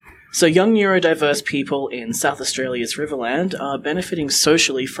So young neurodiverse people in South Australia's Riverland are benefiting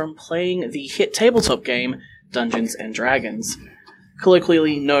socially from playing the hit tabletop game Dungeons & Dragons.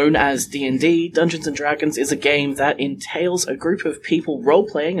 Colloquially known as D&D, Dungeons & Dragons is a game that entails a group of people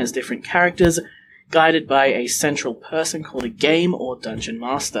role-playing as different characters, guided by a central person called a game or dungeon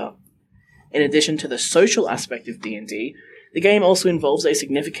master. In addition to the social aspect of D&D, the game also involves a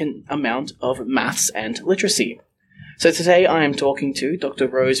significant amount of maths and literacy. So today I am talking to Dr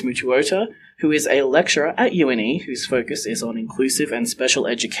Rose Mutuota, who is a lecturer at UNE whose focus is on inclusive and special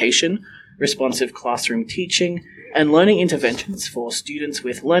education, responsive classroom teaching, and learning interventions for students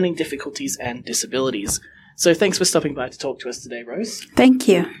with learning difficulties and disabilities. So thanks for stopping by to talk to us today, Rose. Thank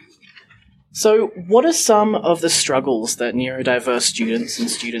you. So what are some of the struggles that neurodiverse students and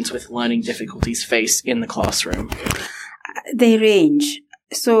students with learning difficulties face in the classroom? They range.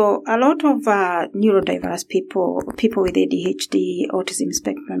 So a lot of neurodiverse people with ADHD, autism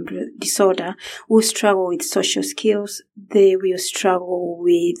spectrum disorder, will struggle with social skills. They will struggle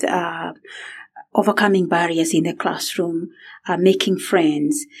with overcoming barriers in the classroom, making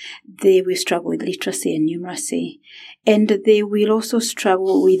friends. They will struggle with literacy and numeracy. And they will also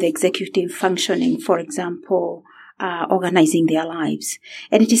struggle with executive functioning, for example, organizing their lives.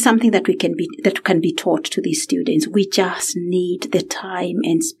 And it is something that can be taught to these students. We just need the time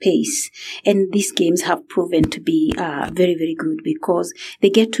and space. And these games have proven to be very, very good because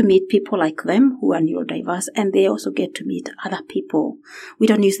they get to meet people like them who are neurodiverse, and they also get to meet other people. We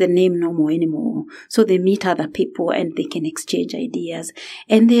don't use the name no more anymore. So they meet other people and they can exchange ideas.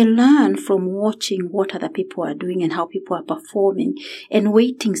 And they learn from watching what other people are doing and how people are performing, and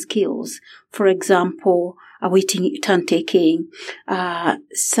waiting skills. For example, waiting, turn-taking.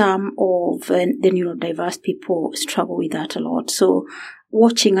 Some of the neurodiverse people struggle with that a lot. So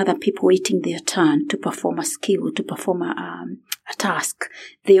watching other people waiting their turn to perform a skill, to perform a task,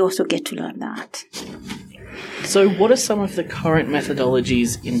 they also get to learn that. So what are some of the current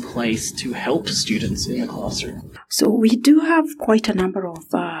methodologies in place to help students in the classroom? So we do have quite a number of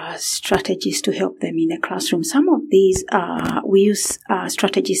strategies to help them in the classroom. Some of these, we use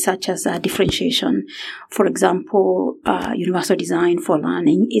strategies such as differentiation. For example, universal design for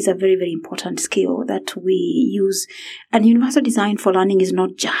learning is a very, very important skill that we use. And universal design for learning is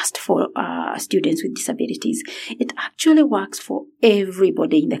not just for students with disabilities. It actually works for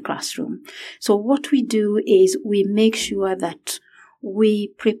everybody in the classroom. So what we do is we make sure that we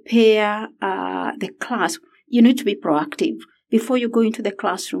prepare the class. You need to be proactive. Before you go into the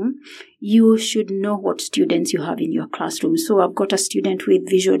classroom, you should know what students you have in your classroom. So I've got a student with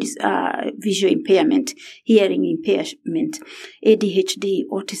visual impairment, hearing impairment, ADHD,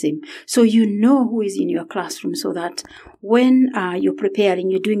 autism. So you know who is in your classroom, so that when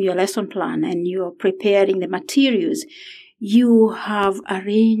you're doing your lesson plan and you're preparing the materials, you have a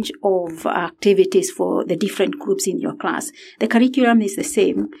range of activities for the different groups in your class. The curriculum is the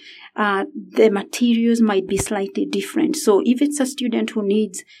same. The materials might be slightly different. So if it's a student who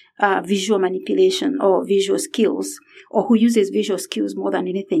needs visual manipulation or visual skills, or who uses visual skills more than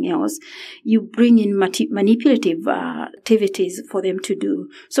anything else, you bring in manipulative activities for them to do.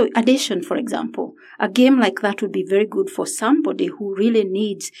 So addition, for example, a game like that would be very good for somebody who really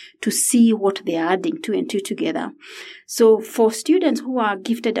needs to see what they're adding two and two together. So for students who are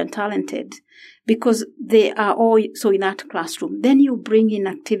gifted and talented, because they are all so in that classroom, then you bring in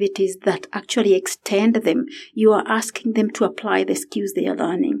activities that actually extend them. You are asking them to apply the skills they are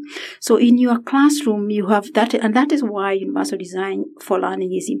learning. So in your classroom, you have that, and that is why universal design for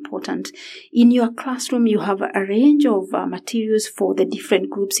learning is important. In your classroom, you have a range of materials for the different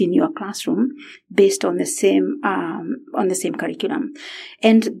groups in your classroom based on the same curriculum.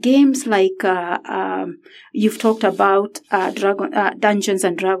 And games like you've talked about Dungeons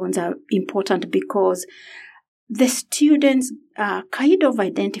and Dragons are important because the students kind of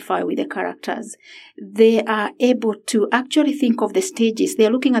identify with the characters. They are able to actually think of the stages.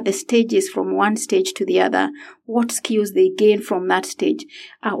 They're looking at the stages from one stage to the other, what skills they gain from that stage,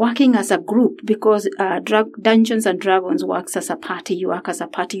 working as a group, because Dungeons and Dragons works as a party. You work as a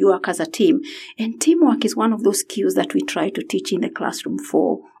party, you work as a team. And teamwork is one of those skills that we try to teach in the classroom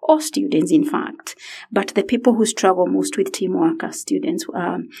for all students, in fact. But the people who struggle most with teamwork are students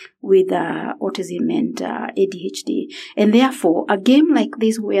with autism and ADHD. And therefore, a game like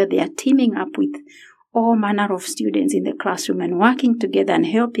this where they are teaming up with all manner of students in the classroom and working together and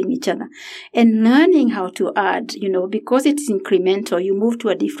helping each other and learning how to add, because it's incremental, you move to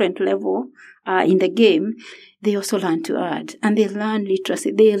a different level in the game, they also learn to add. And they learn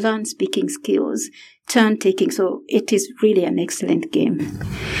literacy, they learn speaking skills, turn taking. So it is really an excellent game.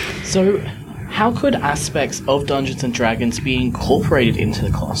 So How could aspects of Dungeons and Dragons be incorporated into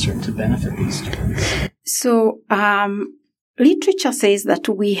the classroom to benefit these students? So, literature says that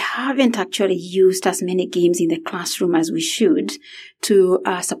we haven't actually used as many games in the classroom as we should to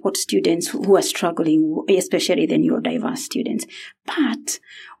support students who are struggling, especially the neurodiverse students. But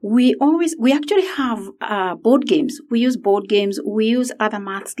we actually have board games. We use board games. We use other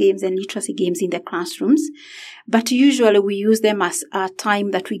maths games and literacy games in the classrooms. But usually we use them as a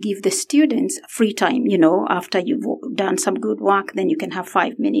time that we give the students free time. After you've done some good work, then you can have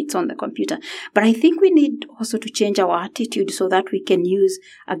 5 minutes on the computer. But I think we need also to change our attitude so that we can use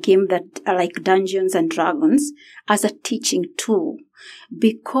a game that like Dungeons and Dragons as a teaching tool.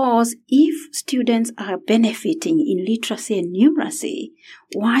 Because if students are benefiting in literacy and numeracy,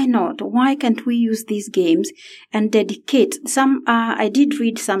 why not? Why can't we use these games and dedicate some? I did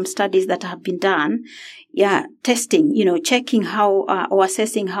read some studies that have been done. Testing, checking how or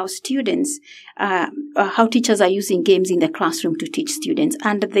assessing how students, how teachers are using games in the classroom to teach students.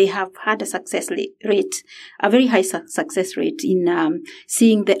 And they have had a very high success rate in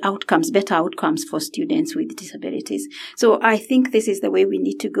seeing the outcomes, better outcomes for students with disabilities. So I think this is the way we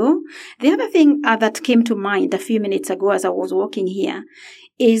need to go. The other thing that came to mind a few minutes ago as I was walking here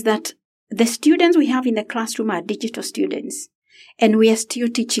is that the students we have in the classroom are digital students. And we are still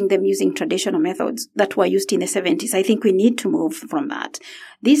teaching them using traditional methods that were used in the 70s. I think we need to move from that.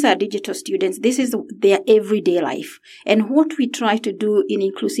 These are digital students. This is their everyday life. And what we try to do in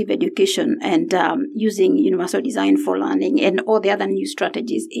inclusive education and using universal design for learning and all the other new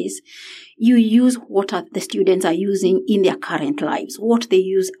strategies is you use what the students are using in their current lives, what they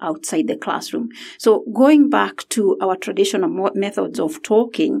use outside the classroom. So going back to our traditional methods of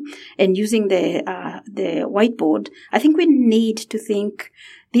talking and using the whiteboard, I think we need to think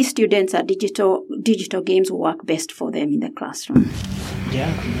these students are digital games will work best for them in the classroom.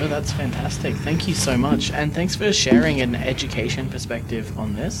 Yeah, no, that's fantastic. Thank you so much. And thanks for sharing an education perspective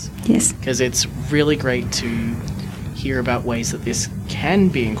on this. Yes. Because it's really great to hear about ways that this can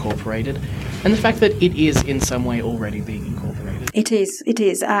be incorporated and the fact that it is in some way already being incorporated. It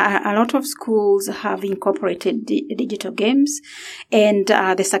is. A lot of schools have incorporated digital games and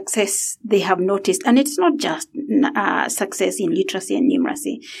the success they have noticed. And it's not just success in literacy and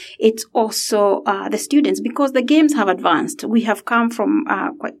numeracy. It's also the students, because the games have advanced. We have come from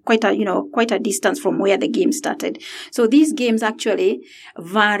quite a distance from where the game started. So these games actually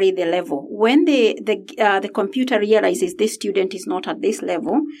vary the level. When the computer realizes this student is not at this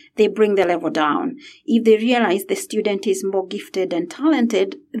level, they bring the level down. If they realize the student is more gifted and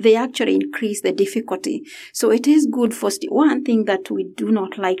talented, they actually increase the difficulty. So it is good for one thing that we do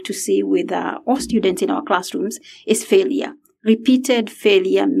not like to see with all students in our classrooms is failure. Repeated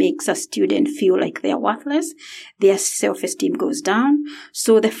failure makes a student feel like they are worthless. Their self-esteem goes down.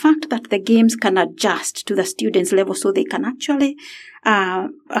 So the fact that the games can adjust to the student's level so they can actually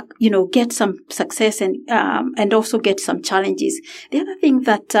get some success and also get some challenges. The other thing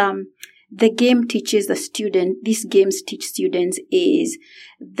that the game teaches these games teach students is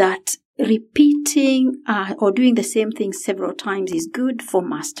that repeating or doing the same thing several times is good for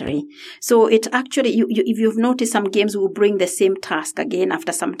mastery. So it actually, if you've noticed, some games will bring the same task again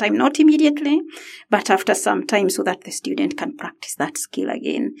after some time, not immediately, but after some time, so that the student can practice that skill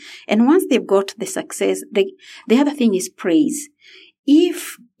again. And once they've got the success, the other thing is praise.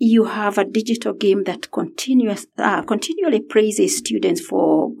 If you have a digital game that continually praises students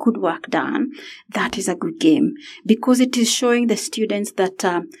for good work done, that is a good game, because it is showing the students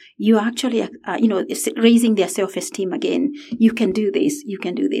that you actually, raising their self-esteem again. You can do this. You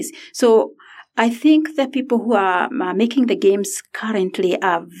can do this. So I think the people who are making the games currently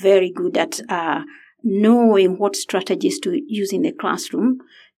are very good at knowing what strategies to use in the classroom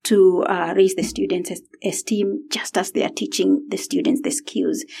to raise the students' esteem, just as they are teaching the students the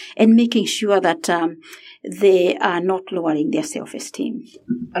skills, and making sure that they are not lowering their self-esteem.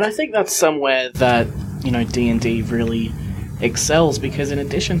 And I think that's somewhere that, D&D really excels, because in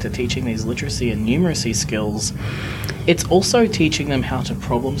addition to teaching these literacy and numeracy skills, it's also teaching them how to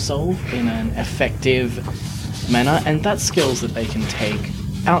problem solve in an effective manner, and that's skills that they can take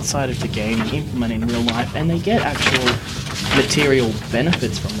outside of the game and implement in real life, and they get actual material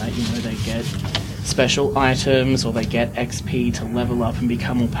benefits from that. They get special items, or they get XP to level up and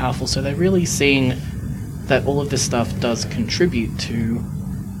become more powerful. So they're really seeing that all of this stuff does contribute to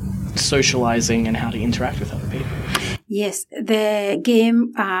socializing and how to interact with other people. Yes, the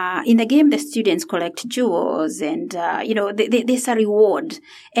game, in the game, the students collect jewels and, there's a reward.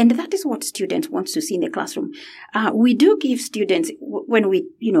 And that is what students want to see in the classroom. We do give students, when we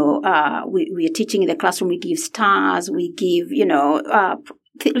are teaching in the classroom, we give stars, we give,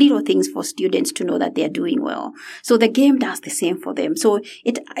 little things for students to know that they are doing well. So the game does the same for them. So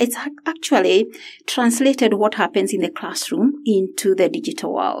it's actually translated what happens in the classroom into the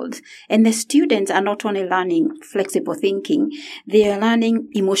digital world. And the students are not only learning flexible thinking, they are learning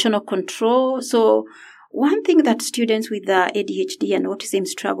emotional control. So one thing that students with ADHD and autism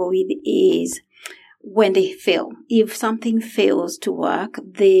struggle with is when they fail. If something fails to work,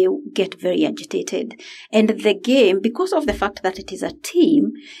 they get very agitated. And the game, because of the fact that it is a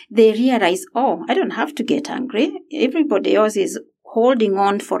team, they realize, oh, I don't have to get angry. Everybody else is holding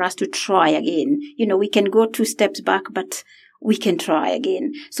on for us to try again. We can go 2 steps back, but we can try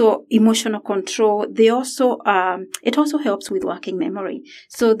again. So emotional control, it also helps with working memory.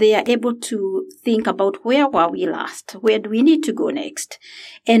 So they are able to think about where were we last? Where do we need to go next?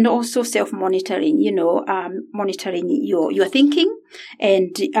 And also self-monitoring, monitoring your thinking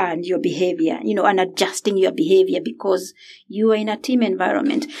and your behavior, and adjusting your behavior because you are in a team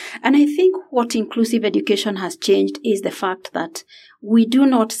environment. And I think what inclusive education has changed is the fact that we do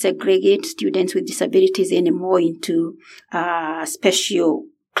not segregate students with disabilities anymore into special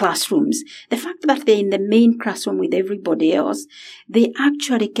classrooms. The fact that they're in the main classroom with everybody else, they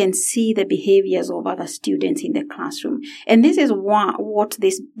actually can see the behaviors of other students in the classroom. And this is what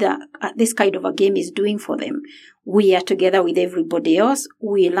this kind of a game is doing for them. We are together with everybody else.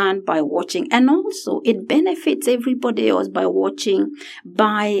 We learn by watching. And also it benefits everybody else by watching,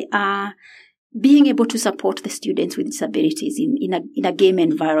 by being able to support the students with disabilities in a game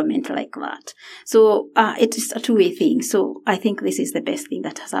environment like that. So it is a two-way thing. So I think this is the best thing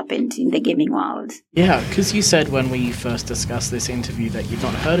that has happened in the gaming world. Yeah, because you said when we first discussed this interview that you'd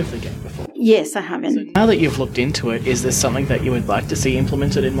not heard of the game before. Yes, I haven't. So now that you've looked into it, is this something that you would like to see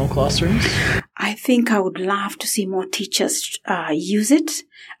implemented in more classrooms? I think I would love to see more teachers use it.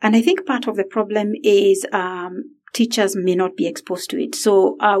 And I think part of the problem is teachers may not be exposed to it.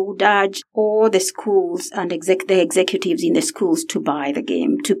 So I would urge all the schools and the executives in the schools to buy the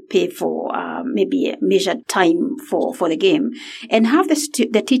game, to pay for maybe a measured time for the game, and have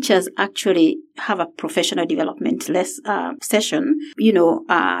the teachers actually have a professional development session,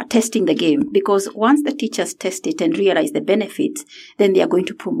 testing the game. Because once the teachers test it and realize the benefits, then they are going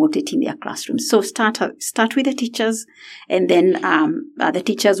to promote it in their classrooms. So start with the teachers, and then the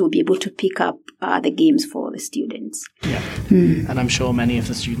teachers will be able to pick up the games for the students. Yeah, and I'm sure many of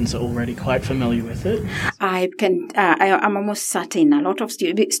the students are already quite familiar with it. I'm almost certain a lot of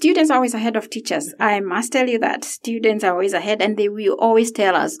students are always ahead of teachers. I must tell you that students are always ahead, and they will always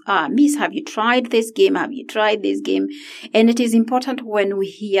tell us, Miss, have you tried this game? Have you tried this game? And it is important when we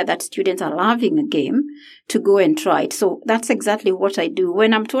hear that students are loving a game to go and try it. So that's exactly what I do.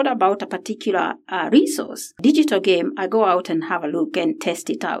 When I'm told about a particular resource, digital game, I go out and have a look and test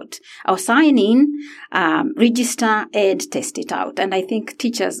it out. I'll sign in, register, and test it out. And I think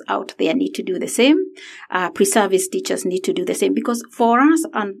teachers out there need to do the same. Pre-service teachers need to do the same, because for us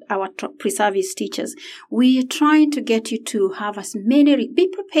and our pre-service teachers, we're trying to get you to have as many, be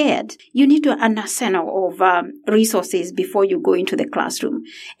prepared. You need to an arsenal of resources before you go into the classroom.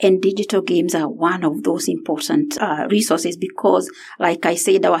 And digital games are one of those important resources, because, like I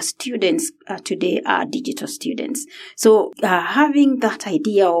said, our students today are digital students. So having that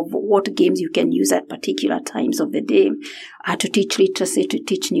idea of what games you can use at particular times of the day to teach literacy, to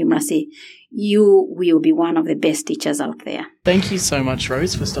teach numeracy, you will be one of the best teachers out there. Thank you so much,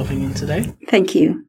 Rose, for stopping in today. Thank you.